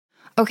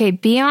Okay,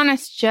 be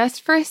honest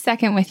just for a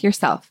second with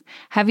yourself.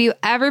 Have you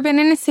ever been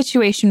in a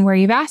situation where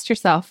you've asked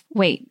yourself,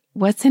 wait,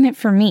 what's in it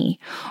for me?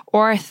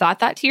 Or thought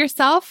that to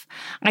yourself?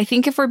 I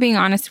think if we're being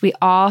honest, we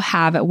all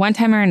have at one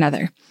time or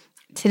another.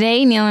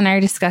 Today, Neil and I are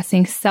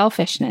discussing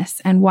selfishness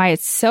and why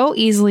it so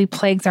easily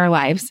plagues our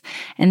lives,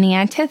 and the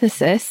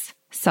antithesis,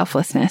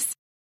 selflessness.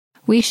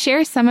 We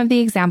share some of the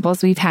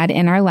examples we've had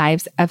in our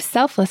lives of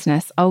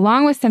selflessness,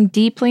 along with some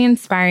deeply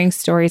inspiring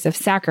stories of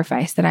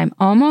sacrifice that I'm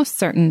almost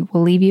certain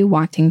will leave you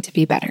wanting to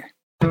be better.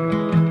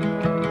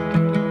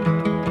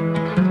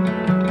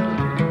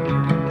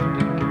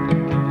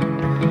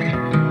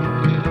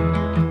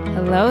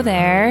 Hello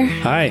there.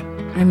 Hi.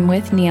 I'm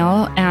with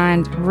Neil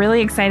and really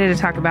excited to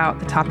talk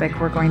about the topic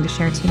we're going to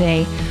share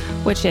today,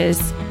 which is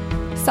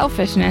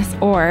selfishness,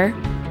 or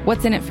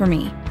what's in it for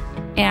me.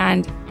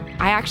 And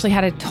I actually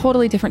had a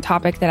totally different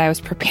topic that I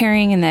was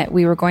preparing and that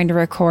we were going to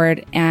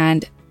record.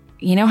 And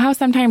you know how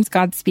sometimes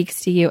God speaks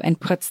to you and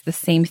puts the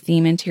same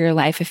theme into your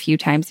life a few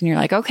times and you're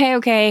like,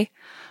 okay,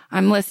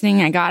 I'm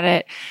listening. I got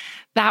it.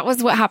 That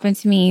was what happened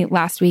to me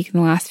last week in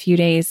the last few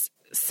days.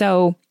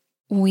 So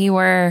we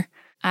were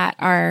at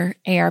our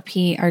ARP,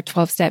 our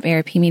 12-step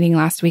ARP meeting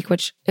last week,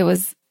 which it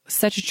was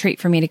such a treat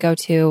for me to go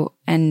to.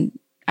 And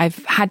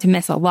I've had to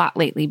miss a lot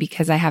lately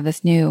because I have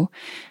this new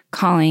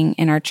calling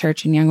in our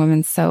church and young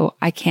women. So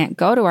I can't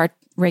go to our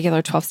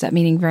regular 12-step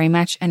meeting very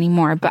much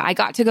anymore. But I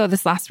got to go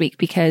this last week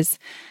because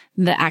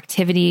the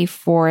activity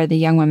for the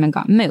young women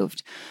got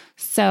moved.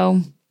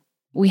 So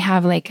we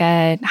have like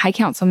a high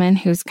councilman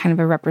who's kind of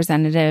a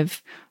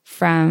representative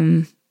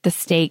from the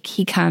stake.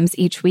 He comes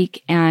each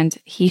week and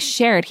he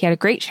had a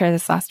great share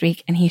this last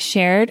week. And he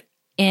shared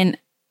in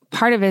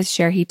part of his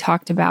share, he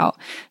talked about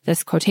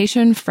this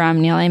quotation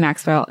from Neal A.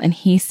 Maxwell. And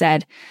he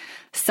said,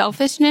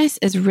 selfishness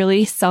is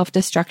really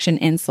self-destruction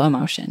in slow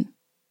motion.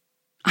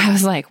 I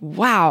was like,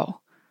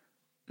 wow,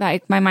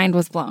 like my mind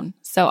was blown.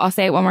 So I'll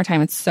say it one more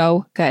time. It's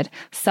so good.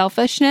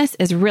 Selfishness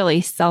is really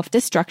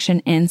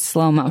self-destruction in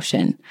slow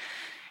motion.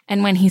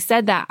 And when he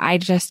said that, I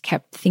just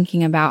kept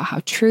thinking about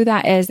how true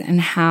that is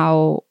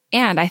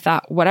and I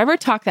thought, whatever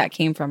talk that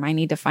came from, I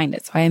need to find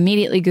it. So I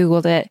immediately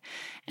Googled it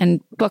and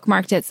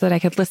bookmarked it so that I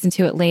could listen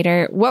to it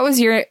later. What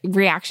was your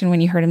reaction when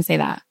you heard him say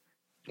that?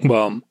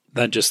 Well,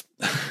 that just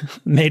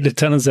made a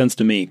ton of sense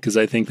to me, because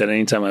I think that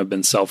anytime I've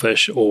been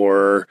selfish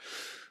or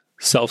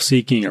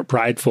self-seeking or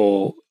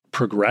prideful,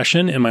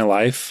 progression in my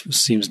life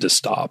seems to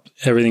stop.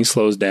 Everything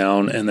slows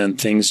down and then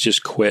things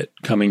just quit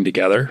coming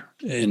together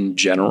in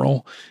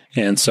general.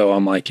 And so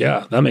I'm like,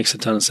 yeah, that makes a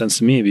ton of sense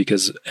to me,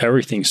 because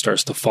everything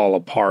starts to fall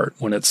apart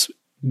when it's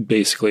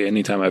basically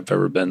anytime I've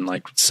ever been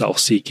like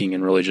self-seeking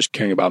and really just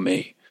caring about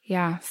me.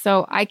 Yeah.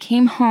 So I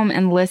came home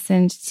and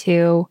listened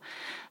to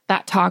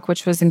that talk,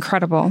 which was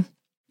incredible.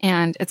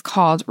 And it's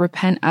called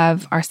Repent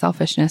of Our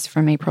Selfishness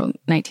from April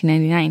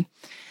 1999.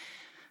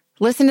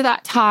 Listen to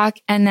that talk.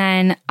 And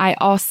then I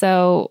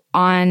also,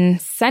 on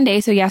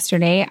Sunday, so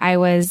yesterday, I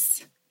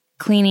was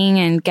cleaning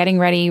and getting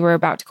ready. We're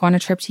about to go on a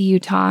trip to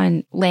Utah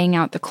and laying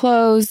out the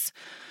clothes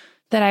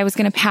that I was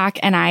going to pack.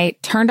 And I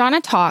turned on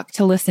a talk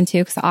to listen to,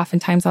 because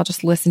oftentimes I'll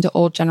just listen to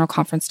old general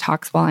conference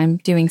talks while I'm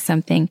doing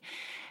something,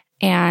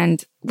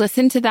 and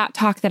listen to that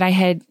talk that I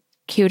had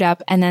queued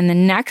up. And then the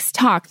next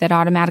talk that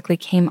automatically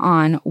came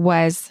on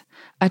was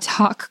a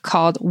talk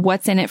called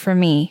What's in It for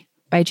Me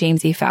by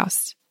James E.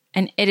 Faust.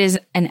 And it is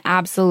an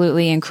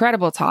absolutely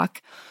incredible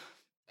talk.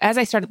 As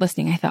I started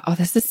listening, I thought, oh,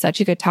 this is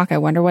such a good talk. I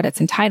wonder what it's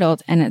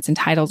entitled. And it's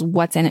entitled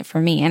What's in It for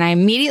Me. And I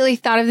immediately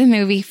thought of the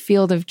movie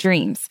Field of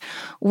Dreams,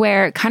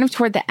 where kind of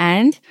toward the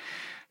end,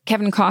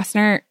 Kevin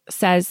Costner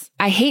says,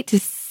 I hate to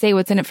say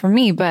what's in it for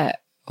me,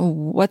 but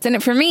what's in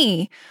it for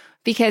me?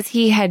 Because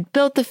he had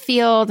built the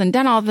field and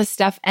done all this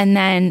stuff. And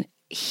then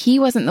he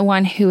wasn't the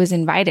one who was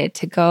invited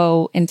to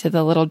go into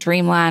the little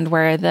dreamland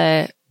where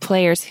the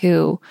players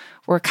who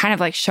were kind of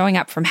like showing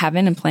up from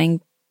heaven and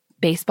playing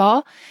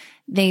baseball,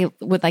 they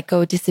would like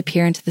go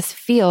disappear into this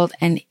field,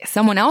 and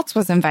someone else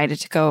was invited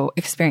to go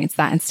experience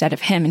that instead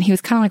of him. And he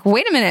was kind of like,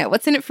 wait a minute,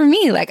 what's in it for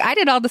me? Like, I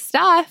did all the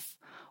stuff.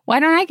 Why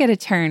don't I get a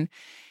turn?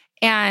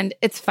 And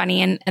it's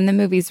funny, and the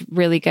movie's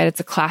really good. It's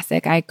a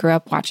classic. I grew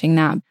up watching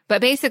that. But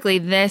basically,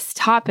 this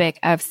topic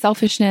of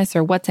selfishness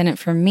or what's in it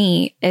for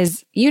me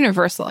is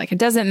universal. Like, it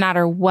doesn't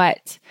matter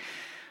what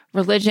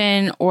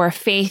religion or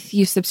faith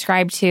you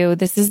subscribe to.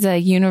 This is a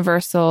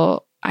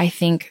universal, I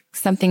think,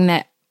 something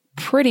that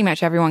pretty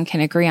much everyone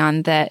can agree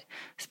on, that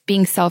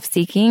being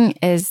self-seeking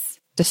is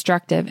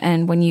destructive.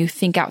 And when you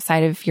think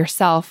outside of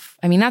yourself,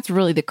 I mean, that's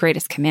really the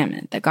greatest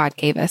commandment that God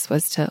gave us,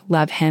 was to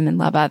love him and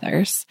love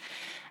others.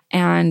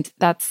 And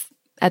that's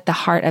at the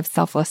heart of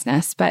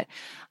selflessness. But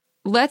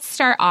let's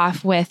start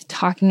off with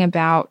talking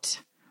about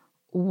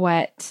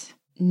what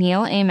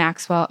Neal A.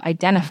 Maxwell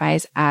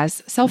identifies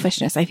as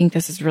selfishness. I think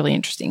this is really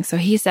interesting. So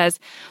he says,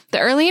 the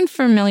early and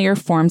familiar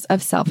forms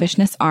of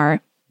selfishness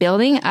are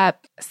building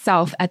up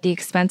self at the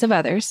expense of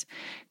others,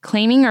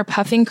 claiming or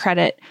puffing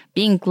credit,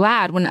 being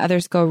glad when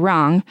others go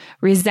wrong,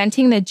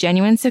 resenting the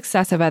genuine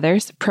success of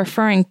others,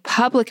 preferring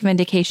public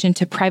vindication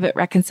to private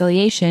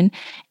reconciliation,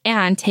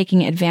 and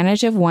taking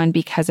advantage of one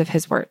because of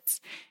his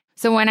words.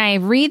 So when I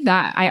read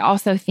that, I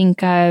also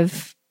think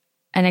of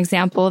an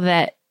example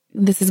that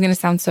this is going to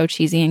sound so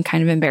cheesy and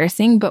kind of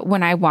embarrassing, but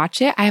when I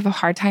watch it, I have a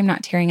hard time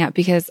not tearing up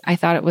because I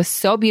thought it was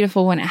so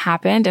beautiful when it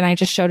happened. And I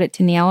just showed it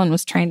to Neil and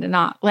was trying to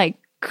not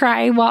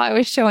cry while I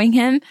was showing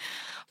him.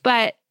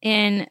 But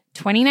in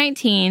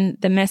 2019,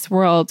 the Miss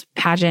World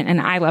pageant, and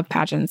I love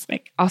pageants,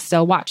 I'll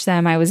still watch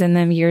them. I was in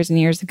them years and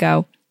years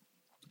ago.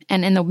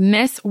 And in the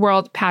Miss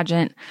World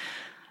pageant,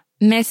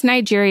 Miss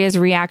Nigeria's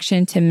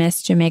reaction to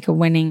Miss Jamaica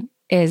winning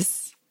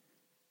is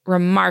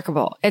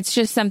remarkable. It's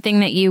just something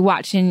that you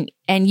watch and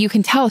you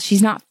can tell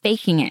she's not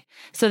faking it.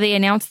 So they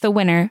announce the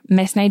winner.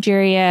 Miss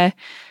Nigeria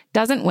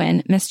doesn't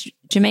win. Miss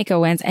Jamaica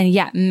wins. And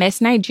yet Miss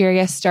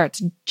Nigeria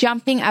starts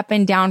jumping up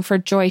and down for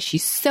joy.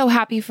 She's so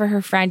happy for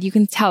her friend. You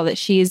can tell that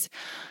she's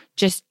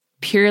just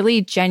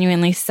purely,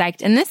 genuinely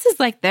psyched. And this is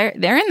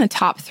they're in the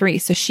top 3.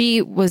 So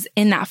she was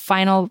in that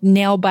final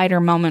nail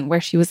biter moment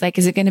where she was like,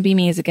 is it going to be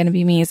me? Is it going to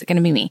be me? Is it going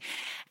to be me?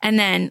 And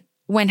then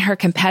when her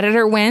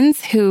competitor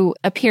wins, who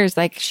appears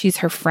like she's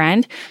her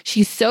friend,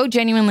 she's so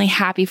genuinely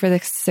happy for the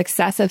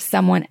success of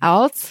someone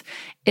else.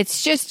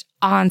 It's just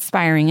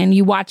awe-inspiring. And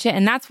you watch it.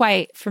 And that's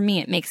why, for me,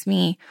 it makes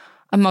me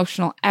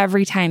emotional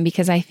every time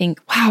because I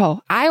think,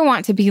 wow, I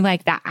want to be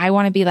like that. I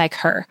want to be like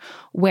her,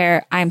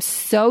 where I'm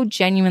so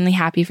genuinely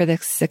happy for the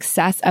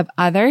success of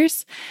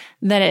others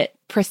that it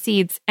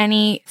precedes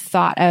any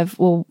thought of,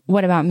 well,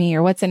 what about me?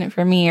 Or what's in it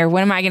for me? Or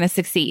when am I going to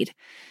succeed?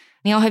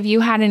 Neil, have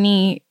you had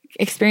any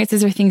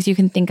experiences or things you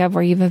can think of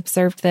where you've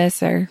observed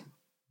this? Or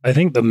I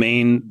think the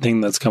main thing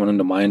that's coming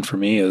into mind for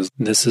me is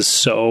this is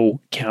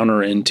so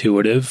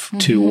counterintuitive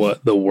to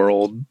what the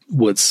world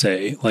would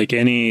say.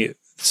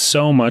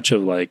 So much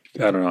of I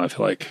don't know, I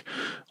feel like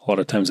a lot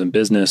of times in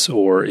business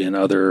or in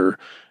other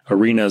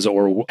arenas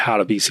or how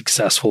to be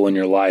successful in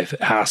your life,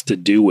 it has to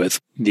do with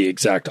the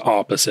exact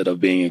opposite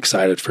of being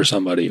excited for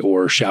somebody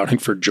or shouting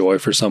for joy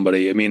for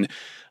somebody. I mean,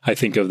 I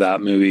think of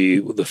that movie,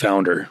 The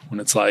Founder, when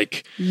it's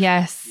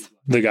yes.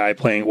 The guy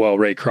playing,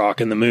 Ray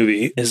Kroc in the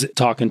movie is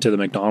talking to the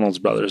McDonald's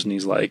brothers. And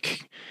he's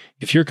like,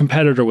 if your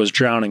competitor was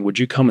drowning, would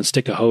you come and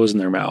stick a hose in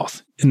their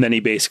mouth? And then he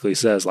basically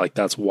says,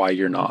 that's why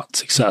you're not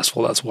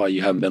successful. That's why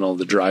you haven't been able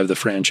to drive the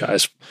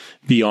franchise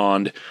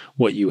beyond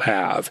what you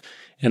have.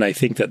 And I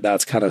think that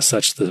that's kind of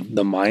such the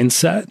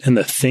mindset and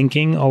the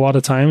thinking a lot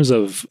of times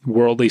of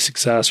worldly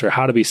success or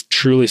how to be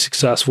truly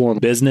successful in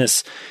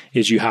business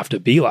is you have to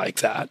be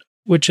like that,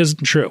 which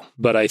isn't true.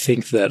 But I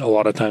think that a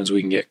lot of times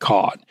we can get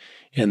caught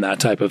in that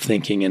type of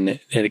thinking. And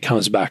it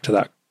comes back to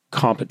that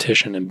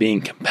competition and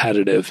being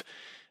competitive.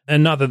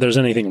 And not that there's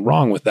anything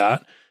wrong with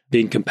that,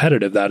 being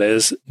competitive, that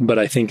is, but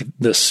I think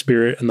the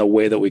spirit and the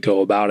way that we go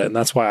about it. And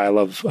that's why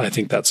I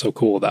think that's so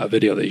cool, that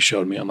video that you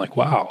showed me. I'm like,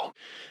 wow,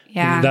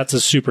 yeah, that's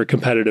a super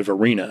competitive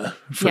arena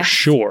for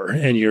sure.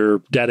 And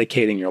you're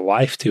dedicating your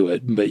life to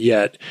it. But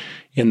yet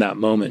in that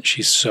moment,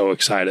 she's so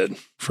excited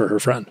for her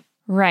friend.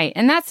 Right.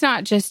 And that's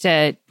not just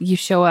you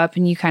show up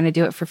and you kind of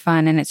do it for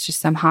fun and it's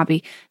just some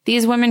hobby.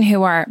 These women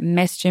who are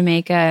Miss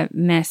Jamaica,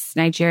 Miss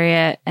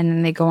Nigeria, and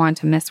then they go on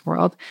to Miss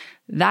World,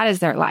 that is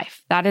their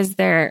life. That is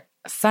their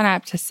sun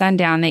up to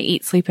sundown. They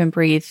eat, sleep, and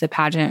breathe the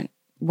pageant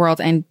world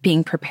and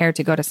being prepared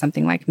to go to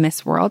something like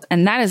Miss World.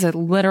 And that is a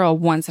literal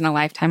once in a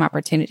lifetime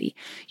opportunity.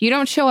 You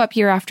don't show up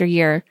year after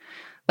year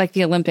like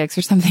the Olympics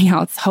or something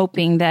else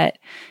hoping that,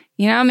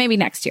 maybe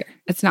next year.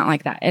 It's not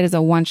like that. It is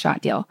a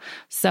one-shot deal.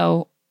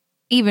 So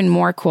even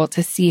more cool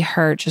to see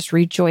her just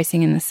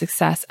rejoicing in the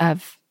success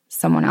of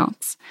someone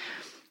else.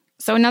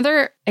 So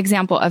another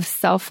example of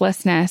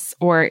selflessness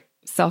or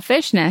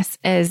selfishness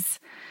is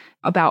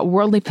about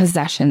worldly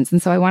possessions.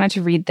 And so I wanted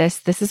to read this.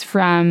 This is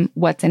from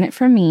What's in It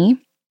for Me.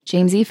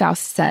 James E.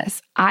 Faust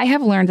says, I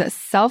have learned that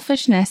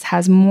selfishness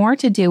has more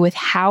to do with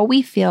how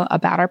we feel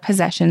about our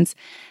possessions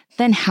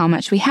than how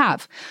much we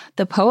have.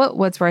 The poet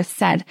Wordsworth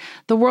said,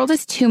 the world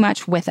is too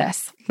much with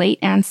us, late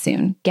and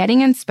soon,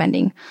 getting and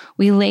spending.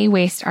 We lay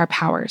waste our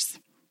powers.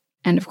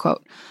 End of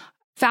quote.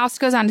 Faust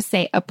goes on to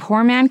say, a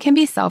poor man can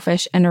be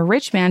selfish and a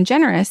rich man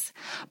generous,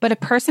 but a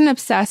person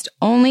obsessed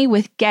only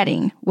with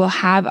getting will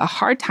have a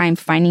hard time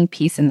finding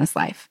peace in this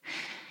life.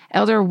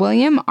 Elder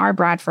William R.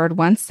 Bradford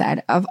once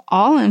said, of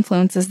all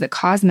influences that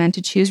cause men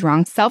to choose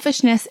wrong,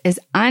 selfishness is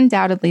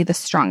undoubtedly the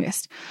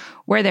strongest.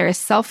 Where there is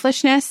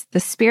selfishness,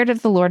 the Spirit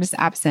of the Lord is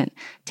absent.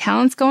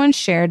 Talents go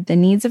unshared, the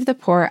needs of the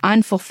poor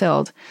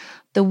unfulfilled,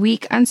 the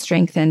weak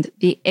unstrengthened,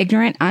 the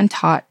ignorant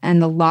untaught,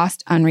 and the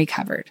lost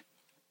unrecovered.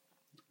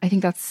 I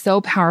think that's so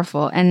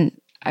powerful. And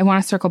I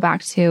want to circle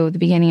back to the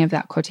beginning of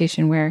that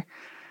quotation where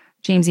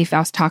James E.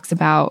 Faust talks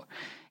about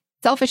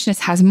selfishness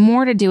has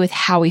more to do with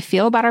how we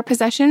feel about our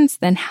possessions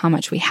than how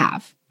much we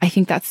have. I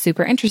think that's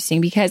super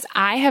interesting because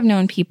I have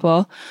known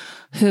people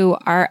who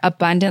are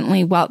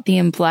abundantly wealthy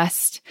and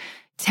blessed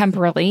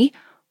temporally,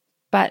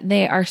 but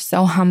they are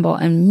so humble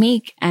and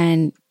meek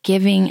and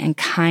giving and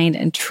kind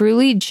and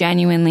truly,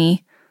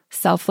 genuinely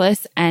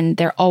selfless. And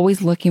they're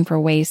always looking for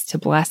ways to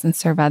bless and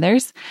serve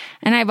others.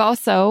 And I've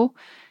also,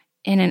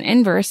 in an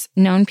inverse,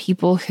 known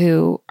people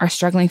who are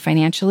struggling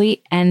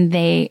financially and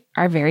they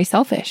are very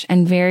selfish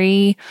and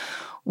very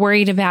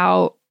worried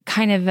about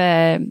kind of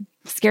a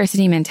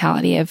scarcity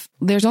mentality of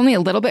there's only a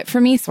little bit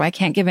for me, so I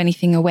can't give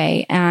anything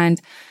away,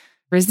 and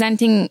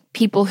resenting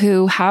people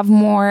who have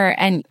more.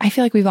 And I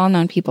feel like we've all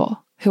known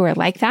people who are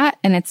like that.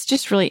 And it's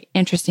just really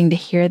interesting to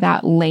hear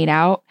that laid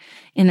out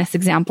in this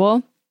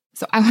example.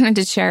 So I wanted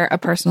to share a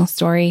personal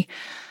story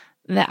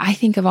that I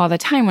think of all the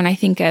time when I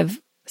think of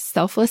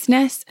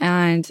selflessness,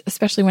 and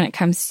especially when it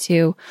comes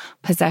to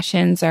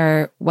possessions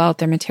or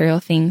wealth or material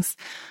things.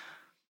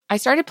 I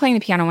started playing the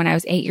piano when I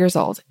was 8 years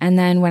old. And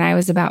then when I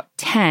was about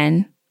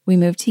 10, we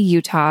moved to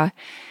Utah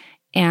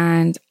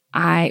and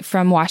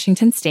from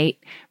Washington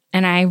State.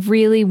 And I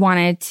really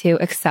wanted to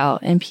excel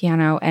in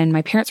piano. And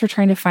my parents were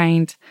trying to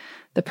find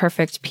the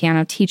perfect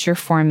piano teacher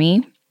for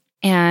me.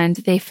 And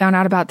they found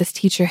out about this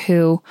teacher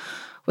who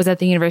was at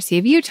the University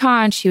of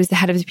Utah, and she was the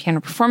head of the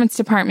piano performance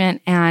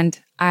department. And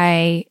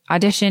I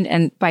auditioned,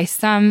 and by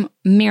some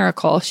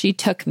miracle, she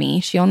took me.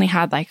 She only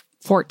had like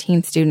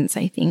 14 students,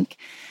 I think.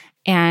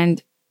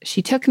 And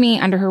she took me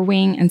under her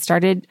wing and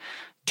started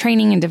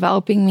training and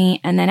developing me.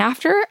 And then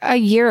after a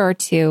year or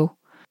two,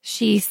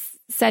 she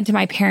said to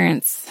my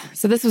parents,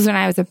 so this was when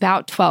I was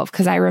about 12,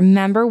 because I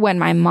remember when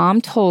my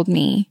mom told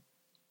me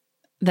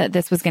that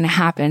this was going to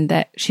happen,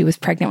 that she was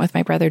pregnant with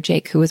my brother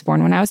Jake, who was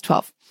born when I was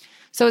 12.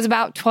 So I was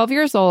about 12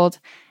 years old,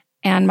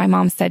 and my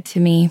mom said to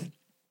me,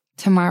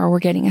 tomorrow we're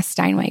getting a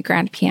Steinway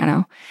grand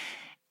piano.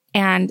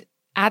 And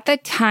at the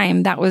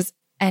time, that was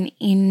an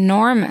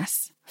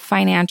enormous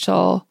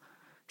financial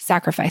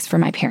sacrifice for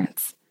my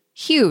parents.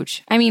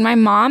 Huge. I mean, my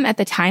mom at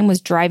the time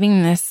was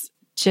driving this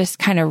just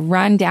kind of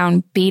run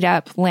down, beat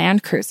up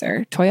Land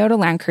Cruiser, Toyota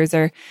Land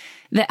Cruiser,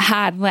 that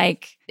had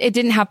it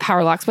didn't have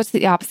power locks. What's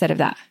the opposite of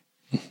that?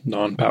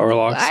 Non-power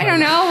locks. I don't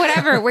know,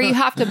 whatever, where you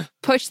have to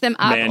push them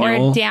up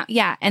Manual. Or down.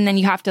 Yeah. And then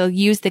you have to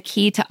use the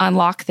key to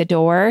unlock the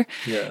door.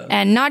 Yeah.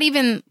 And not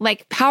even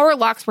power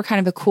locks were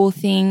kind of a cool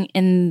thing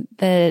in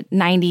the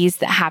 90s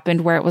that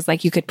happened, where it was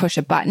you could push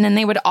a button and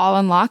they would all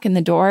unlock, and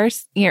the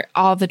doors,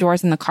 all the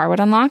doors in the car would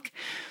unlock.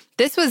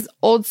 This was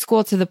old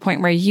school to the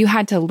point where you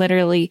had to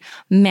literally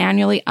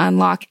manually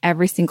unlock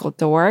every single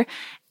door.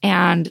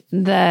 And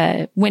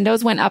the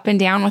windows went up and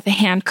down with a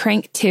hand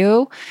crank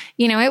too.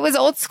 It was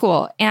old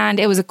school, and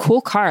it was a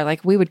cool car.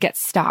 We would get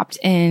stopped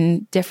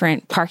in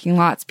different parking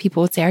lots.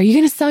 People would say, "Are you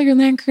going to sell your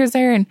Land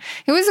Cruiser?" And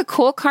it was a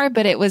cool car,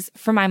 but it was,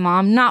 for my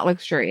mom, not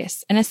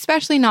luxurious, and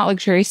especially not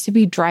luxurious to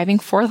be driving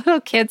 4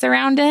 little kids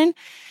around in.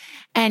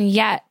 And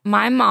yet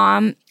my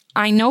mom,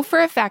 I know for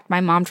a fact my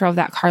mom drove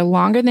that car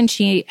longer than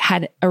she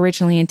had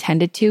originally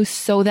intended to,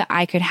 so that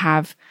I could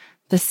have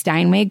the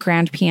Steinway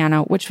grand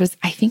piano, which was,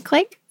 I think,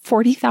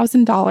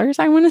 $40,000,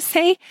 I want to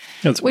say.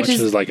 As much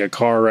as a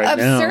car right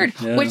now. Absurd.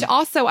 Yeah. Which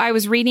also, I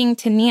was reading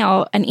to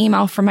Neil an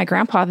email from my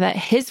grandpa that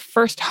his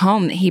first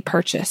home that he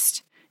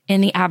purchased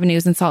in the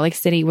Avenues in Salt Lake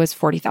City was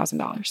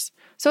 $40,000.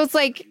 So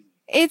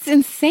it's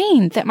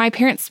insane that my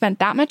parents spent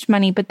that much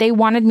money, but they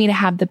wanted me to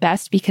have the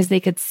best because they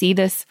could see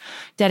this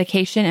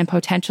dedication and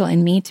potential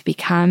in me to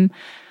become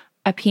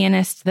a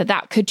pianist,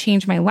 that could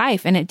change my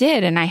life. And it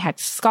did. And I had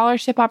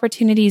scholarship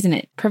opportunities, and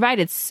it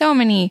provided so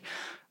many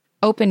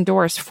open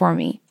doors for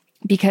me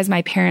because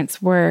my parents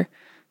were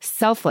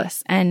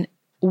selfless and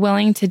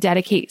willing to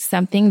dedicate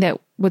something that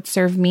would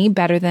serve me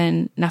better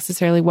than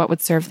necessarily what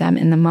would serve them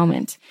in the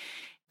moment.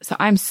 So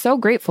I'm so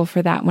grateful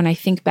for that when I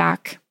think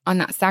back on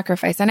that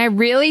sacrifice. And I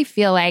really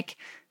feel like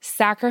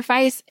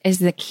sacrifice is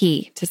the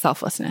key to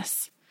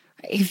selflessness.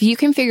 If you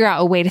can figure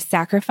out a way to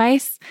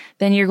sacrifice,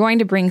 then you're going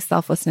to bring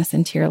selflessness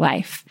into your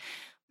life.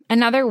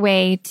 Another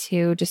way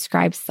to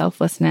describe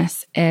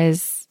selflessness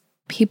is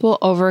people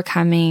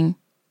overcoming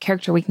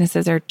character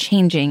weaknesses or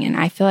changing. And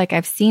I feel like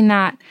I've seen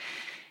that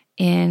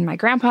in my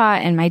grandpa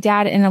and my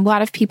dad and a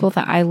lot of people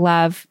that I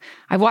love.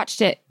 I've watched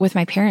it with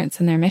my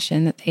parents and their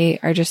mission that they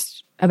are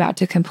just about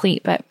to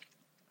complete. But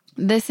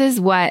this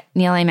is what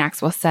Neal A.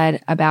 Maxwell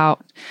said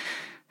about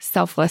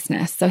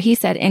selflessness. So he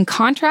said, in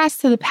contrast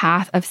to the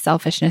path of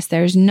selfishness,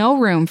 there is no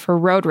room for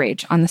road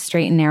rage on the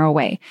straight and narrow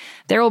way.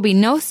 There will be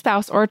no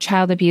spouse or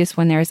child abuse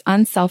when there is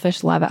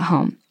unselfish love at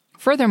home.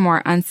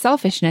 Furthermore,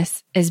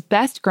 unselfishness is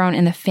best grown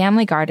in the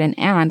family garden,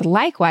 and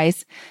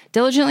likewise,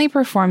 diligently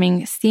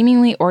performing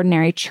seemingly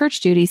ordinary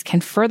church duties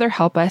can further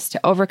help us to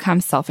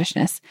overcome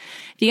selfishness.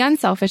 The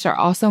unselfish are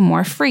also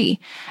more free.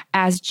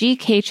 As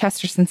G.K.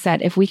 Chesterton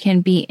said, if we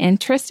can be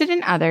interested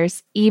in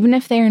others, even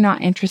if they are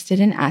not interested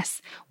in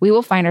us, we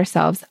will find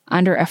ourselves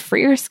under a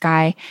freer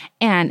sky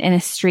and in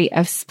a street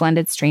of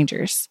splendid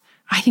strangers.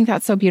 I think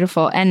that's so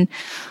beautiful. And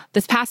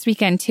this past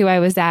weekend, too, I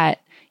was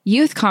at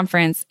youth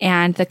conference,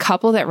 and the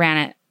couple that ran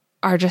it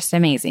are just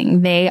amazing.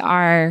 They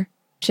are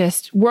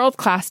just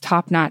world-class,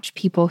 top-notch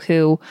people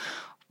who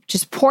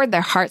just poured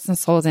their hearts and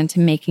souls into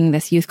making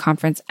this youth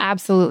conference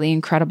absolutely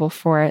incredible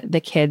for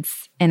the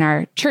kids in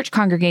our church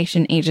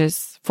congregation,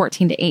 ages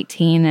 14 to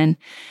 18. And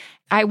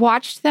I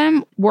watched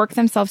them work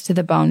themselves to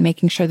the bone,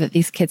 making sure that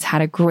these kids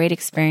had a great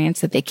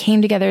experience, that they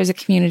came together as a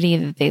community,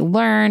 that they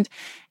learned.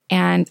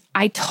 And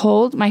I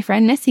told my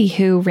friend Missy,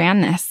 who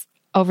ran this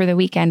over the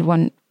weekend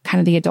when kind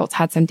of the adults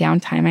had some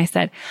downtime, I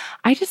said,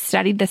 I just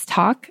studied this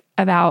talk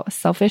about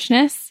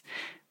selfishness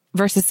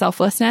versus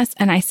selflessness.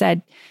 And I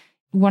said,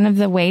 one of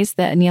the ways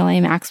that Neal A.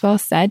 Maxwell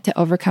said to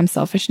overcome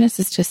selfishness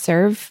is to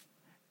serve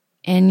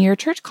in your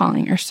church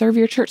calling or serve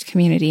your church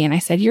community. And I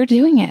said, you're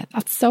doing it.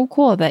 That's so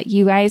cool that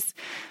you guys,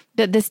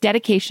 that this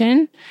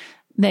dedication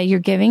that you're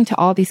giving to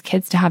all these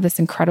kids to have this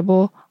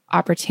incredible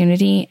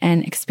opportunity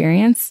and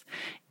experience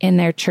in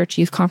their church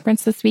youth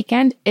conference this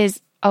weekend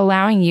is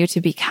allowing you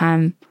to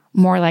become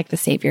more like the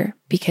Savior,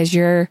 because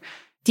you're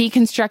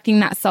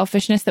deconstructing that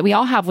selfishness that we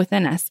all have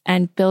within us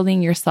and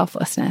building your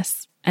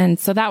selflessness. And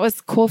so that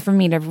was cool for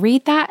me to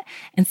read that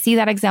and see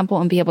that example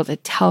and be able to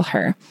tell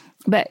her.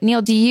 But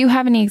Neal, do you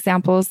have any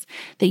examples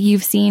that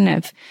you've seen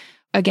of,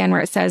 again,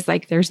 where it says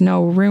like there's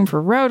no room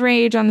for road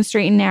rage on the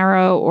straight and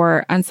narrow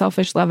or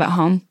unselfish love at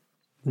home?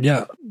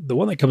 Yeah. The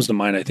one that comes to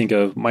mind, I think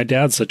of, my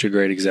dad's such a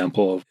great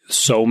example of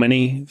so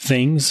many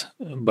things,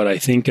 but I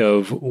think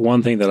of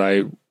one thing that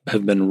I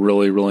have been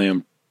really, really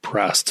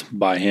impressed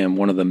by him.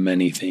 One of the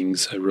many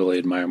things I really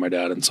admire my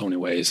dad in so many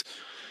ways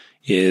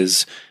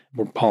is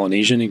we're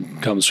Polynesian. He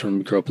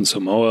grew up in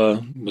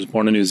Samoa, was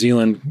born in New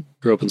Zealand,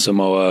 grew up in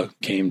Samoa,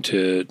 came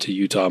to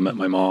Utah, met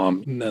my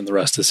mom, and the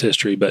rest is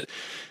history. But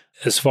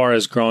as far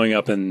as growing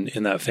up in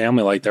that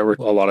family, like there were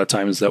a lot of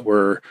times that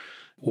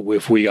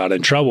if we got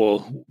in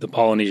trouble, the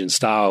Polynesian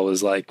style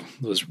was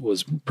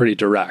pretty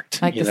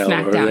direct, like you got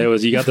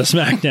the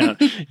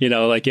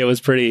smackdown, like it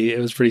was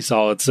pretty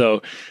solid.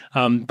 So,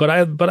 but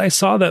I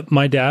saw that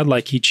my dad,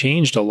 like he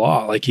changed a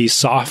lot, like he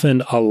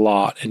softened a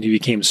lot and he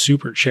became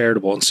super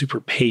charitable and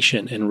super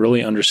patient and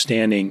really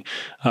understanding.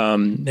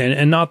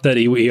 And not that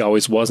he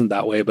always wasn't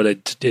that way, but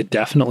it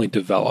definitely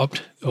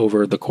developed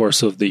over the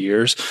course of the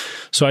years.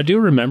 So I do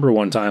remember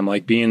one time,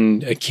 like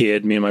being a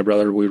kid, me and my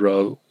brother, we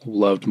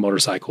loved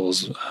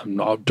motorcycles,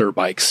 dirt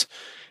bikes.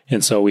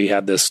 And so we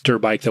had this dirt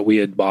bike that we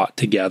had bought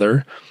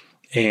together,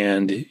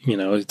 and,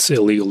 it's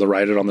illegal to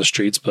ride it on the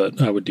streets,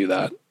 but I would do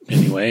that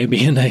anyway,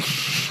 being a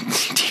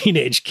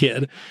teenage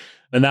kid.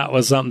 And that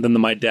was something that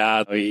my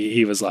dad,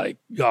 he was like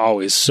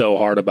always so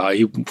hard about.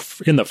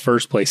 In the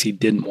first place, he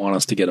didn't want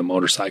us to get a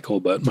motorcycle,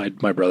 but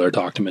my brother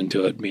talked him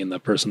into it, being the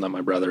person that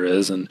my brother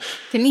is. And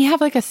didn't he have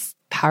like a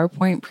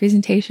PowerPoint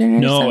presentation?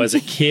 No, something? As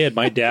a kid,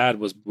 my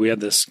dad we had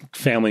this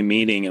family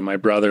meeting and my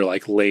brother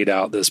like laid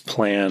out this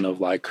plan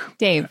of like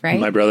Dave, right?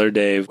 My brother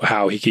Dave,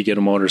 how he could get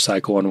a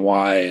motorcycle and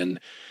why, and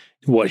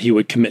what he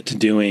would commit to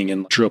doing,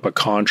 and drew up a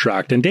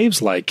contract. And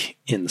Dave's like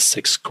in the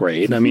 6th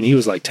grade. I mean, he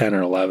was like 10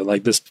 or 11,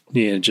 like this,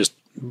 just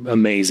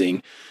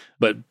amazing.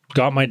 But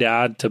got my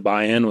dad to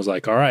buy in, was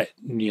like, all right,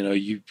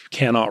 you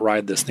cannot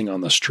ride this thing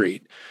on the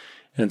street.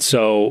 And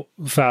so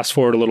fast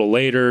forward a little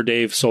later,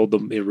 Dave sold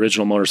the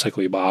original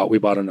motorcycle he bought. We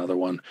bought another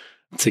one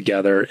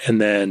together. And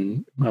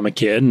then I'm a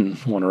kid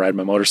and want to ride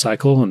my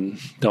motorcycle and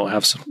don't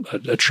have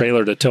a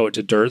trailer to tow it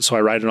to dirt. So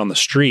I ride it on the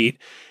street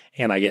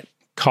and I get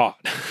caught.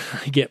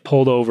 I get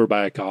pulled over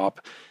by a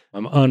cop.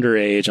 I'm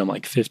underage. I'm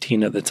like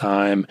 15 at the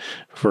time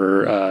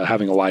for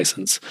having a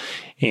license.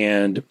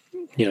 And,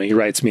 he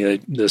writes me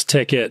this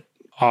ticket,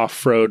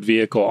 off-road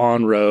vehicle,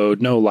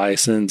 on-road, no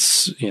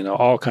license,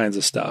 all kinds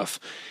of stuff.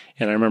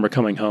 And I remember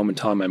coming home and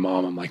telling my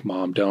mom, I'm like,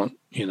 Mom, don't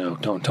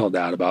tell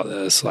Dad about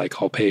this.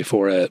 Like, I'll pay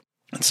for it.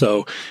 And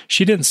so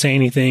she didn't say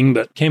anything,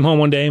 but came home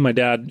one day. My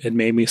dad had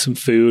made me some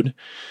food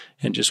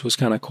and just was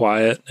kind of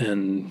quiet.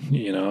 And,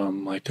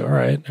 I'm like, all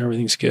right,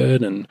 everything's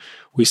good. And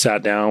we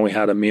sat down, we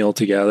had a meal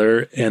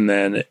together. And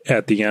then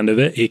at the end of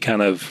it, he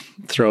kind of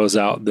throws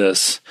out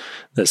this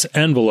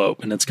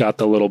envelope, and it's got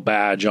the little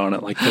badge on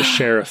it, like the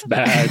sheriff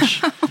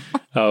badge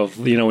of,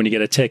 when you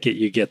get a ticket,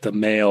 you get the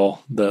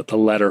mail, the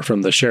letter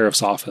from the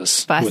sheriff's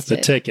office with the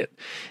ticket.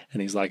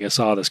 And he's like, I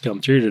saw this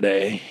come through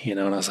today, and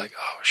I was like,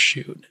 oh,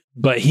 shoot.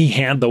 But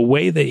the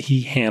way that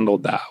he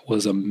handled that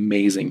was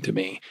amazing to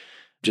me.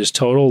 Just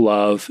total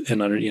love,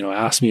 and,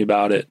 asked me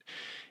about it.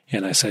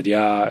 And I said,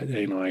 yeah,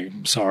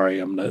 I'm sorry,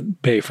 I'm going to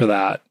pay for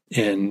that.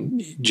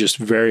 And just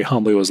very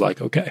humbly was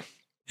like, okay.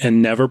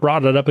 And never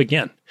brought it up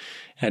again,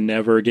 and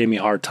never gave me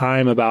a hard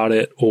time about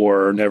it,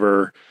 or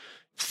never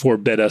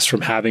forbid us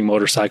from having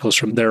motorcycles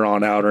from there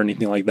on out or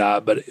anything like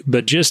that.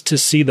 But just to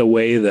see the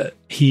way that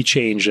he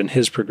changed in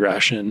his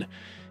progression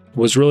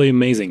was really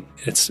amazing.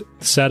 It's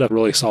set a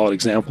really solid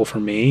example for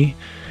me,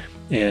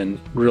 and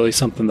really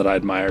something that I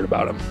admired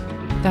about him.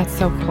 That's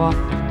so cool.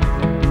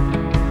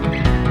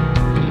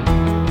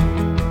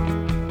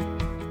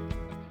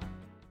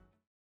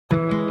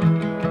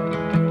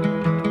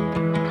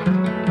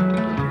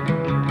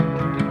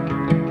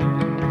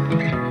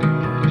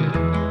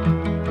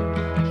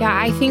 Yeah,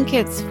 I think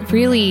it's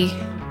really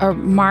a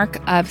mark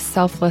of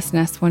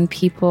selflessness when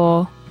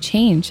people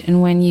change,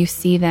 and when you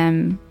see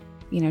them,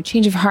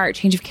 change of heart,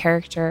 change of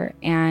character.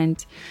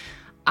 And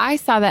I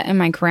saw that in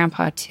my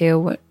grandpa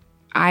too.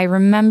 I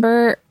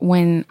remember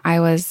when I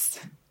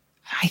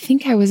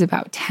think I was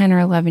about 10 or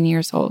 11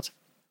 years old.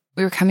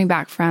 we were coming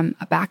back from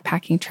a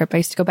backpacking trip. I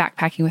used to go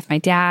backpacking with my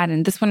dad,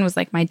 and this one was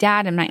like my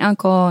dad and my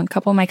uncle and a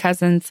couple of my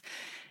cousins.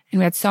 And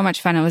we had so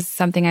much fun. It was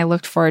something I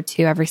looked forward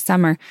to every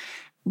summer.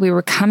 We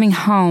were coming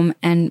home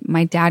and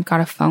my dad got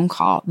a phone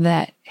call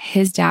that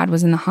his dad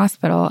was in the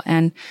hospital,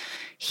 and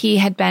he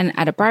had been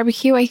at a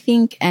barbecue, I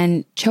think,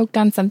 and choked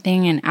on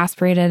something and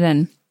aspirated,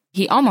 and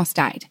he almost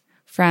died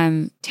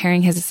from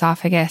tearing his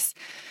esophagus.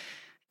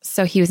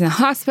 So he was in the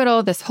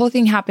hospital. This whole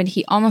thing happened.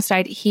 He almost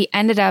died. He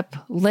ended up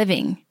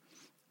living.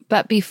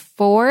 But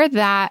before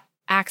that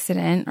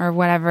accident or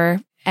whatever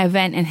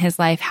event in his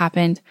life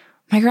happened,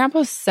 my grandpa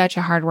was such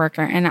a hard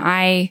worker, and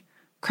I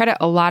credit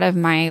a lot of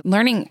my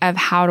learning of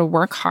how to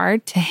work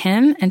hard to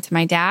him and to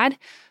my dad.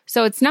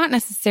 So it's not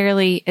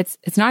necessarily,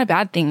 it's not a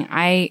bad thing.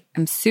 I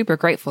am super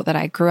grateful that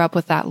I grew up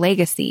with that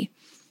legacy.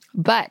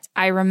 But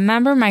I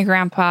remember my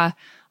grandpa,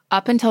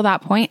 up until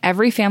that point,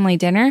 every family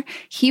dinner,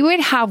 he would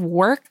have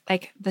work,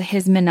 like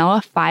his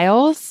manila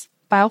file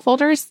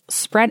folders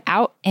spread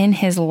out in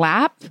his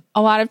lap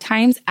a lot of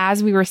times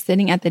as we were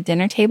sitting at the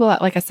dinner table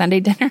at like a Sunday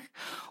dinner,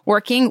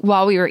 working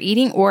while we were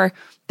eating. Or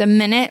the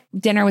minute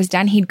dinner was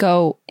done, he'd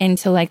go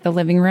into like the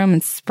living room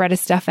and spread his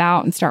stuff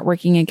out and start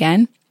working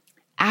again.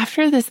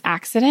 After this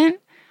accident,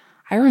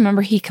 I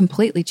remember he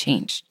completely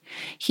changed.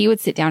 He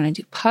would sit down and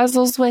do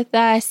puzzles with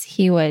us.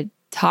 He would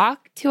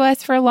talk to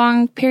us for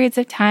long periods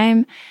of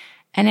time.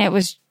 And it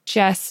was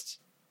just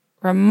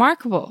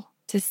remarkable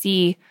to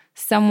see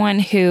someone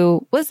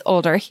who was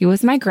older. He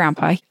was my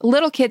grandpa.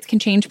 Little kids can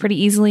change pretty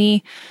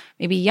easily.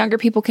 Maybe younger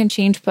people can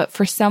change. But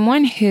for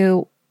someone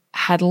who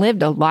had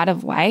lived a lot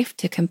of life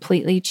to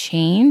completely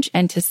change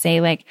and to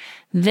say like,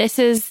 this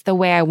is the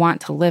way I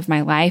want to live my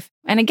life.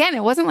 And again,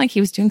 it wasn't like he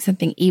was doing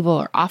something evil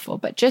or awful,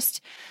 but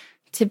just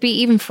to be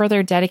even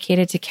further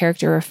dedicated to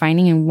character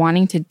refining and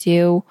wanting to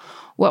do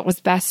what was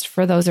best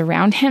for those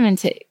around him and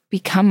to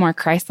become more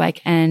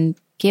Christ-like and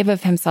give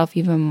of himself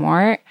even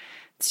more.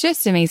 It's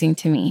just amazing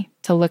to me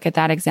to look at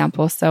that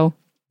example. So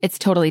it's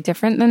totally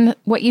different than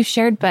what you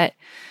shared, but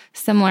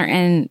similar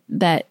in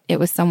that it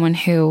was someone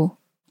who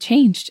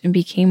changed and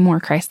became more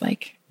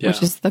Christ-like,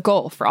 which is the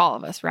goal for all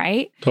of us,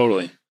 right?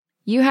 Totally.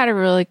 You had a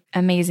really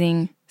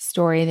amazing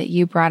story that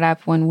you brought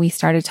up when we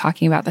started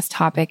talking about this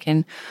topic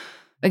and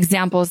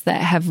examples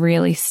that have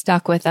really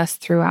stuck with us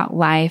throughout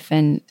life.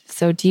 And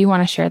so do you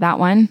want to share that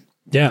one?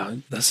 Yeah,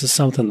 this is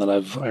something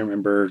that I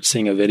remember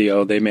seeing a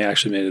video. They may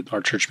actually our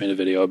church made a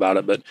video about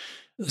it. But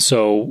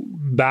so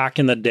back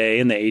in the day,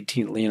 in the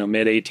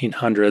mid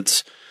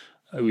 1800s,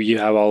 you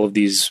have all of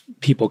these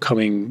people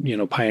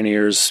coming,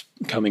 pioneers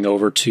coming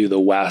over to the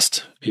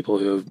West, people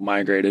who have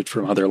migrated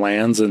from other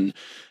lands. And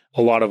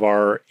a lot of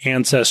our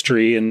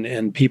ancestry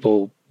and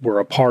people were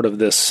a part of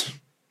this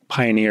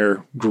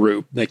pioneer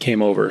group that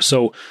came over.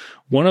 So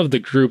one of the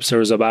groups, there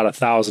was about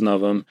 1,000 of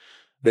them.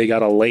 They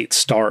got a late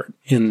start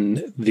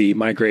in the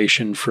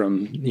migration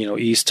from,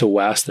 east to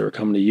west. They were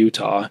coming to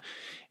Utah,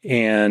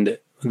 and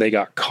they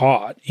got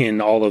caught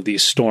in all of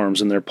these storms,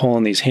 and they're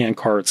pulling these hand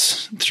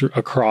carts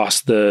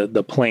across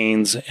the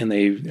plains, and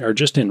they are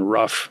just in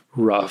rough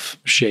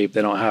shape.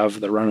 They're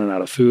running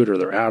out of food, or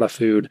they're out of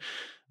food.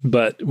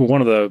 But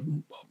one of the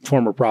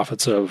former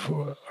prophets of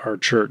our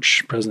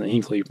church, President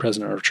Hinckley,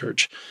 president of our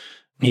church,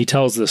 he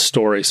tells this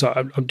story. So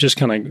I'm just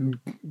kind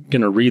of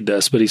going to read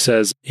this, but he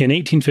says, in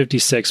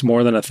 1856,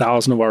 more than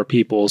 1,000 of our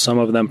people, some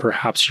of them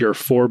perhaps your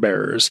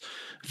forebears,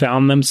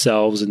 found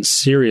themselves in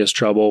serious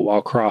trouble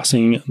while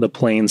crossing the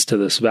plains to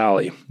this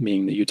valley,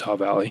 meaning the Utah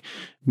Valley.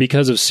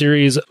 Because of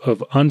series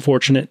of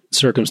unfortunate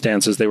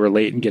circumstances, they were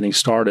late in getting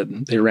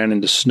started. They ran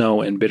into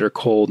snow and bitter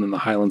cold in the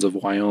highlands of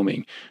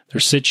Wyoming.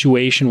 Their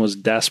situation was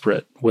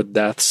desperate, with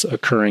deaths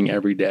occurring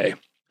every day.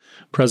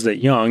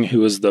 President Young,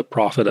 who was the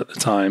prophet at the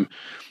time,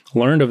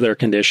 learned of their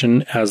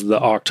condition as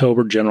the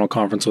October General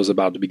Conference was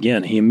about to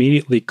begin. He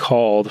immediately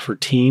called for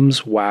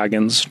teams,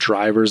 wagons,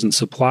 drivers, and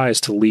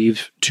supplies to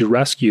leave to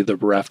rescue the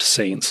bereft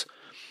saints.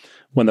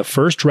 When the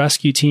first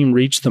rescue team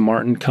reached the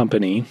Martin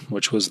Company,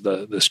 which was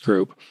this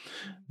group,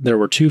 there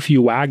were too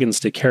few wagons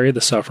to carry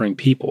the suffering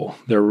people.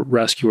 Their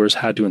rescuers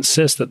had to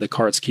insist that the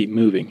carts keep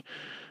moving.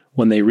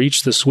 When they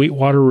reached the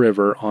Sweetwater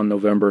River on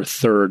November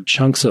 3rd,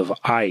 chunks of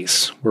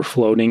ice were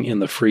floating in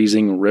the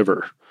freezing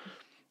river.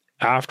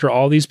 After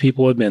all these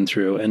people had been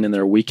through and in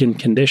their weakened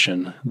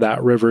condition,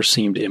 that river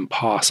seemed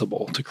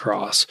impossible to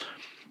cross.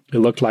 It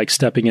looked like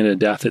stepping into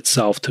death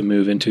itself to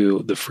move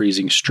into the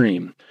freezing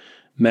stream.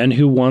 Men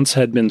who once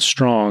had been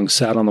strong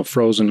sat on the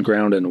frozen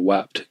ground and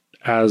wept,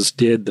 as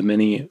did the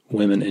many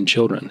women and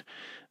children.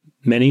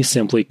 Many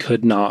simply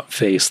could not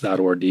face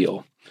that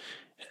ordeal.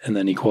 And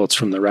then he quotes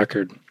from the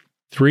record,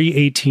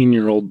 3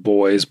 18-year-old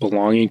boys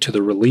belonging to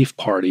the relief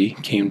party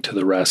came to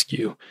the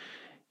rescue,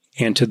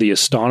 and to the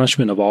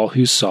astonishment of all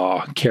who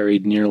saw,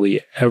 carried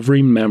nearly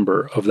every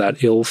member of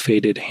that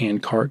ill-fated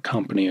handcart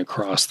company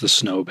across the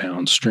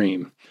snowbound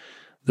stream.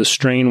 The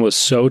strain was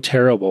so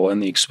terrible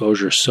and the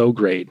exposure so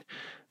great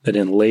that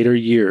in later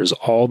years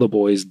all the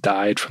boys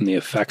died from the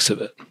effects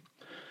of it.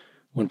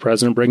 When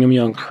President Brigham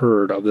Young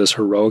heard of this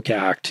heroic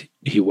act,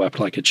 he wept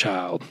like a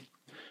child.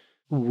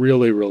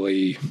 Really,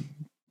 really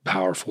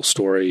powerful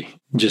story.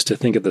 Just to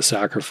think of the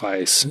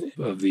sacrifice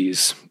of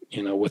these,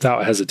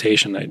 without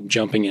hesitation, like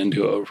jumping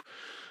into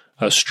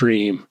a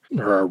stream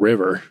or a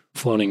river,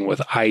 floating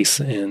with ice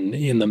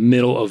in the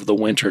middle of the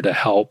winter to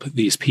help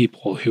these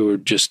people who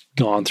had just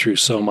gone through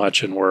so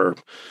much and were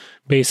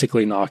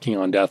basically knocking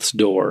on death's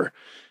door,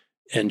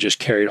 and just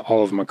carried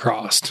all of them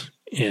across.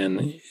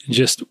 And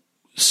just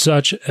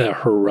such a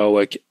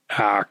heroic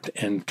act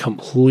and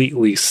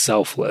completely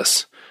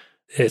selfless.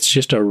 It's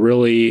just a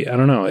really, I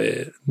don't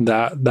know,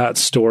 that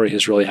story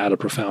has really had a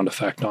profound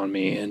effect on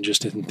me. And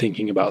just in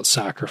thinking about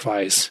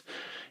sacrifice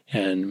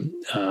and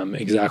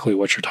exactly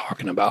what you're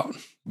talking about,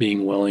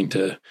 being willing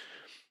to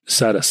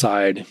set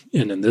aside,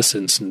 and in this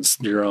instance,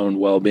 your own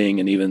well-being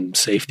and even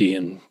safety,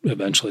 and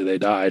eventually they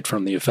died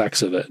from the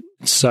effects of it.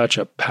 It's such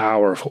a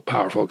powerful,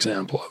 powerful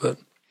example of it.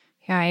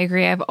 Yeah, I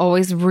agree. I've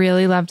always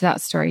really loved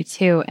that story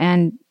too.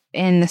 And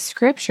in the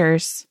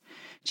scriptures,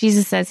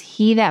 Jesus says,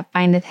 "He that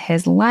findeth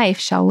his life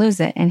shall lose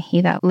it, and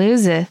he that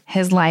loseth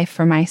his life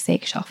for my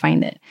sake shall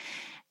find it."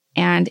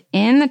 And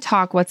in the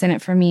talk, What's in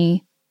It for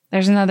Me,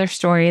 there's another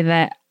story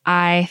that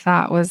I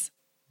thought was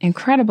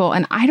incredible.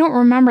 And I don't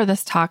remember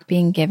this talk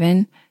being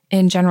given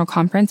in general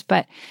conference,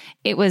 but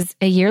it was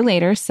a year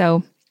later.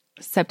 So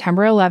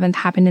September 11th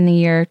happened in the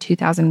year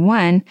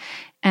 2001.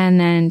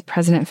 And then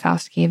President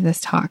Faust gave this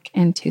talk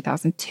in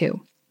 2002.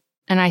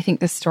 And I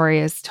think this story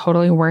is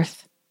totally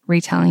worth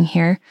retelling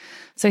here.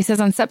 So he says,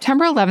 on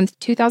September 11th,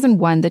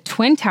 2001, the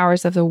Twin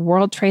Towers of the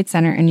World Trade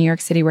Center in New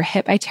York City were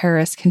hit by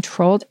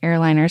terrorist-controlled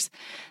airliners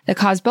that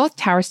caused both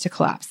towers to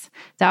collapse.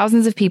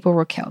 Thousands of people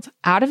were killed.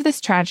 Out of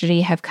this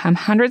tragedy have come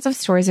hundreds of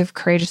stories of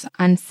courageous,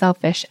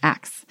 unselfish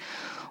acts.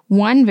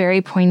 One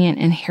very poignant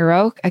and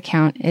heroic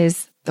account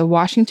is the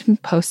Washington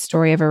Post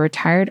story of a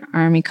retired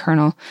Army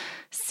Colonel,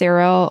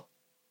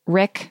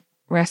 Rick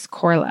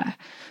Rescorla,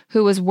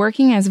 who was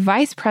working as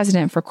vice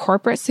president for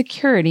corporate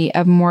security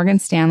of Morgan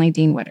Stanley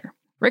Dean Witter.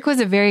 Rick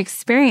was a very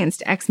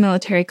experienced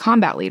ex-military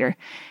combat leader.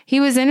 He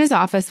was in his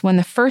office when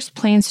the first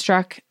plane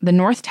struck the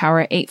North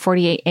Tower at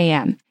 8:48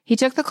 a.m. He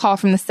took the call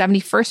from the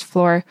 71st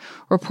floor,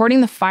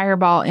 reporting the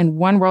fireball in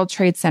One World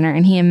Trade Center,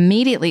 and he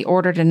immediately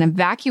ordered an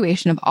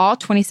evacuation of all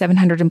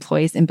 2,700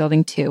 employees in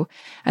Building 2,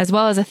 as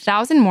well as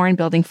 1,000 more in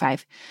Building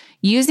 5.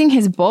 Using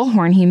his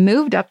bullhorn, he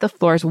moved up the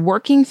floors,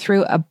 working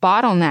through a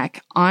bottleneck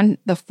on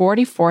the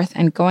 44th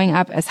and going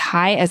up as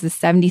high as the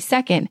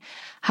 72nd,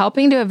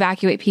 helping to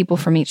evacuate people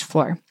from each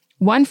floor.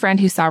 One friend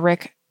who saw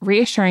Rick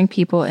reassuring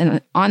people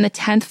on the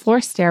 10th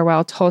floor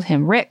stairwell told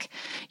him, "Rick,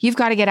 you've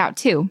got to get out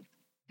too."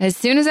 "As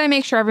soon as I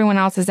make sure everyone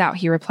else is out,"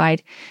 he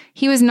replied.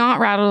 He was not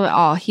rattled at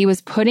all. He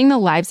was putting the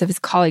lives of his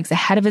colleagues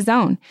ahead of his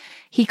own.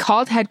 He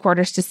called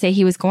headquarters to say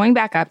he was going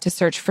back up to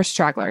search for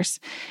stragglers.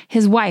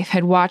 His wife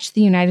had watched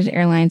the United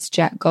Airlines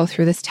jet go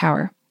through this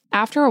tower.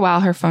 After a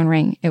while, her phone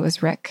rang. It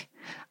was Rick.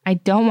 "I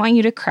don't want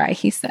you to cry,"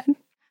 he said.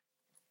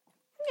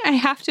 "I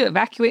have to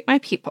evacuate my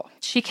people."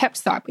 She kept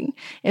sobbing.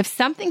 "If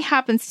something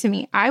happens to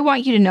me, I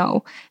want you to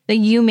know that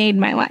you made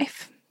my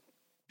life."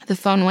 The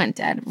phone went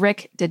dead.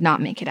 Rick did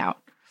not make it out.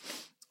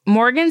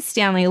 Morgan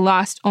Stanley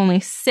lost only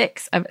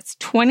 6 of its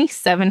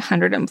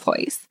 2,700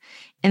 employees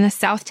in the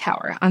South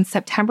Tower on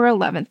September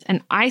 11th,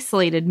 an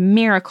isolated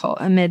miracle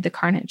amid the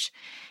carnage.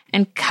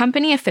 And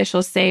company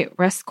officials say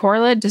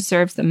Rescorla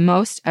deserves the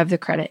most of the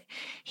credit.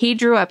 He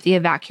drew up the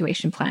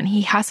evacuation plan.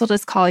 He hustled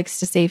his colleagues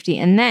to safety,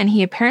 and then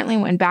he apparently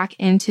went back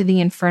into the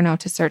inferno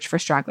to search for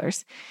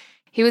stragglers.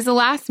 He was the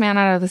last man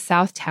out of the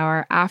South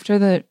Tower after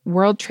the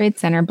World Trade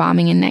Center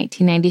bombing in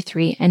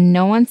 1993, and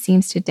no one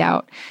seems to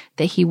doubt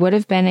that he would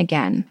have been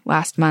again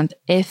last month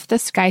if the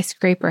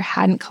skyscraper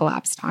hadn't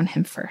collapsed on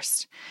him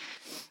first.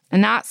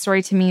 And that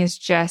story to me is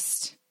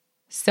just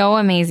so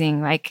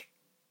amazing. Like,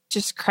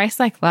 just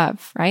Christ-like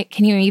love, right?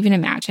 Can you even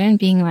imagine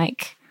being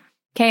like,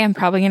 okay, I'm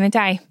probably going to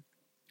die,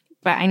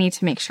 but I need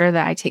to make sure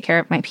that I take care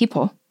of my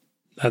people.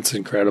 That's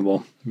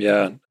incredible.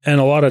 Yeah. And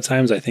a lot of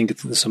times I think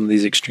some of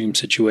these extreme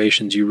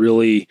situations you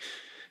really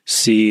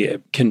see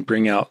it can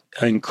bring out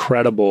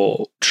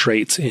incredible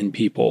traits in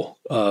people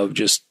of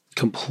just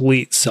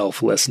complete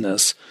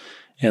selflessness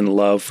and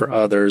love for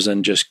others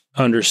and just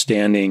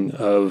understanding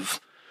of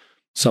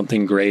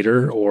something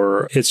greater,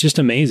 or it's just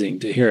amazing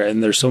to hear.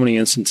 And there's so many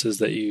instances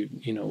that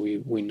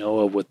we know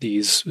of with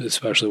these,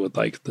 especially with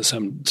like the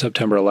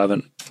September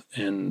 11th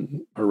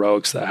and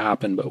heroics that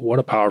happened. But what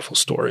a powerful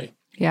story.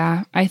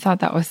 Yeah, I thought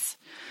that was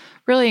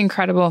really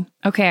incredible.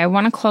 Okay, I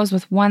want to close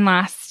with one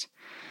last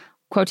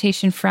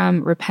quotation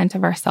from Repent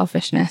of Our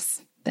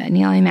Selfishness that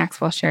Neal A.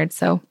 Maxwell shared.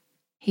 So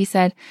he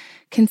said,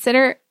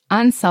 "Consider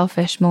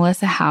unselfish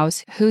Melissa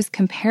Howes, whose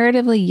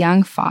comparatively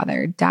young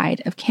father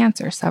died of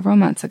cancer several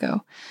months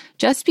ago,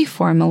 just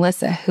before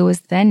Melissa, who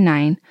was then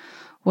 9,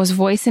 was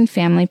voiced in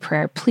family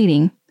prayer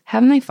pleading,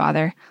 'Heavenly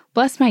Father,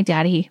 bless my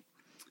daddy.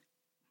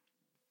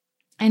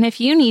 And if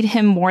you need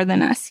him more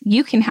than us,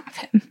 you can have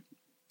him.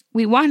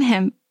 We want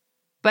him,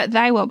 but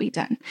thy will be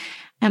done.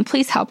 And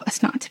please help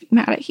us not to be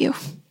mad at you.'"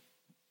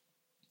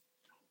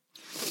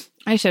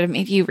 I should have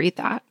made you read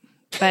that,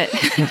 but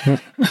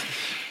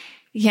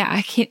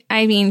Yeah,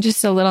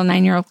 just a little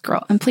 9-year-old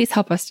girl. And please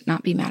help us to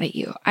not be mad at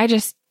you. I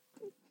just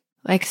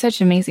like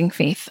such amazing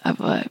faith of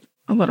a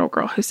little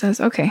girl who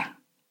says, okay,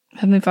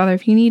 Heavenly Father,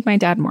 if you need my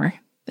dad more,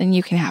 then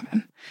you can have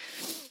him.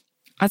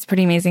 That's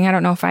pretty amazing. I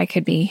don't know if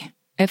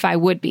I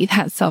would be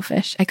that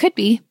selfish. I could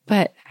be,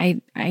 but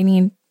I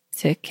need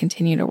to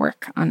continue to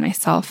work on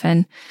myself.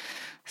 And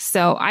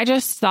so I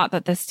just thought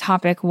that this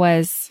topic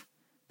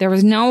there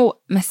was no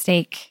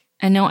mistake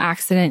and no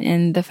accident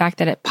in the fact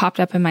that it popped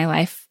up in my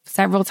life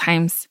several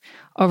times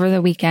over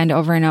the weekend,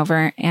 over and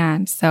over.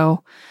 And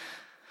so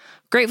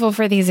grateful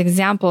for these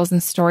examples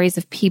and stories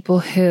of people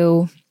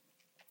who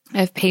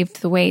have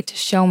paved the way to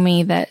show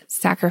me that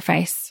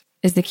sacrifice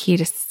is the key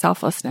to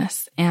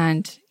selflessness.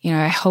 And,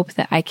 I hope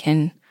that I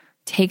can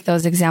take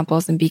those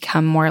examples and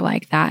become more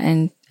like that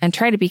and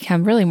try to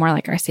become really more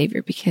like our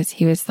Savior, because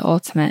he was the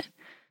ultimate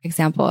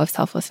example of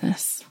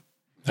selflessness.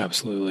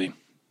 Absolutely.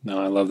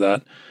 No, I love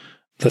that.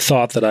 The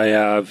thought that I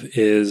have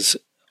is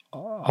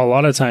a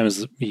lot of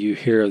times you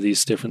hear of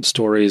these different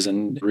stories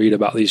and read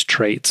about these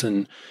traits,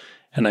 and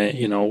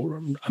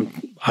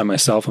I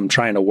myself, I'm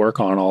trying to work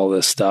on all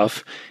this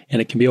stuff,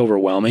 and it can be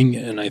overwhelming.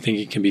 And I think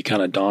it can be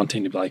kind of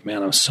daunting to be like,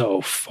 man, I'm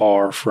so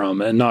far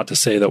from, and not to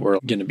say that we're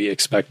going to be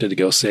expected to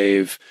go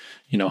save,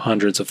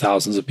 hundreds of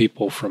thousands of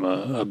people from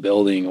a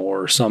building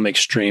or some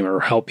extreme,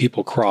 or help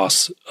people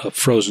cross a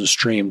frozen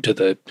stream to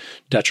the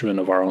detriment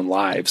of our own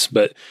lives.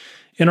 But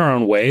in our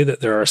own way,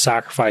 that there are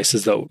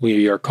sacrifices that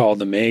we are called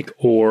to make,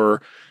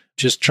 or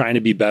just trying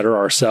to be better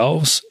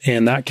ourselves.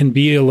 And that can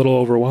be a little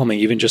overwhelming.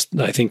 Even just,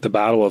 I think the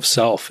battle of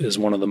self is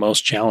one of the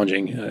most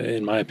challenging,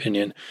 in my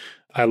opinion.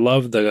 I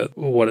love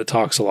what it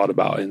talks a lot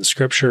about in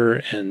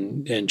Scripture,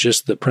 and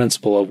just the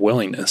principle of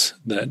willingness,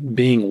 that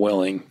being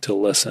willing to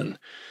listen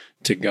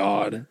to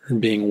God,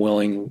 being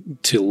willing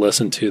to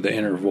listen to the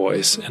inner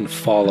voice and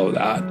follow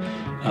that,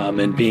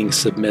 and being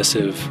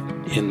submissive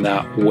in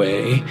that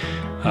way,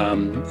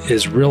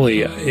 is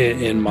really,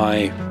 in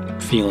my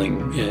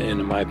feeling, and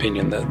in my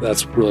opinion,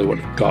 that's really what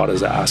God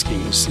is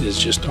asking, is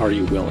just, are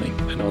you willing?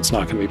 I know it's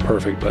not going to be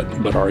perfect,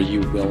 but are you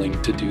willing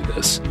to do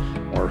this,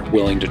 or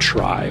willing to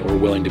try, or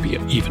willing to be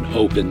even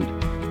open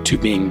to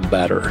being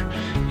better?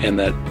 And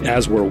that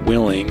as we're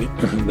willing,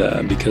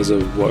 that because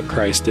of what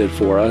Christ did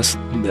for us,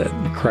 that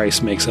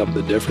Christ makes up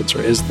the difference,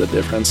 or is the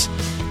difference,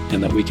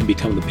 and that we can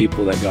become the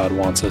people that God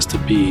wants us to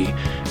be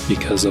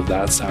because of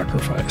that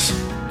sacrifice.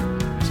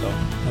 So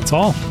that's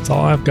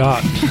all I've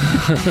got.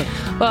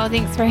 Well,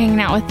 thanks for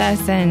hanging out with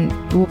us, and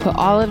we'll put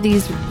all of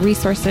these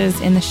resources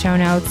in the show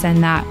notes,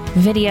 and that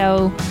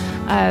video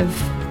of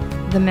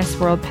the Miss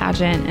World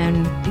pageant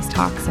and these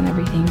talks and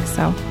everything.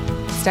 So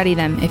study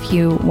them if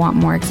you want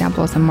more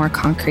examples and more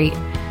concrete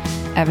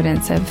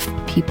evidence of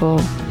people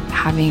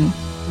having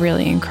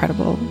really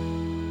incredible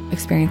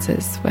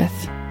experiences with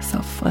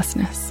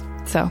selflessness.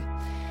 So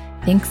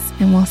thanks,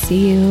 and we'll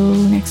see you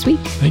next week.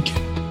 Thank you.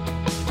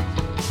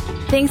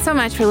 Thanks so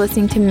much for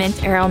listening to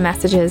Mint Arrow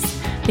Messages.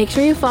 Make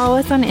sure you follow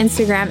us on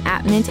Instagram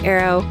at Mint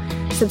Arrow,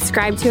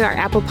 subscribe to our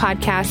Apple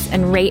Podcasts,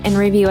 and rate and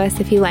review us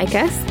if you like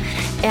us.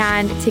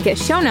 And to get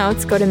show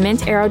notes, go to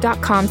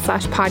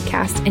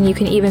mintarrow.com/podcast, and you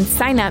can even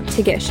sign up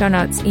to get show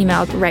notes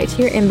emailed right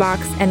to your inbox,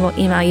 and we'll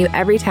email you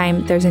every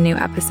time there's a new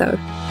episode.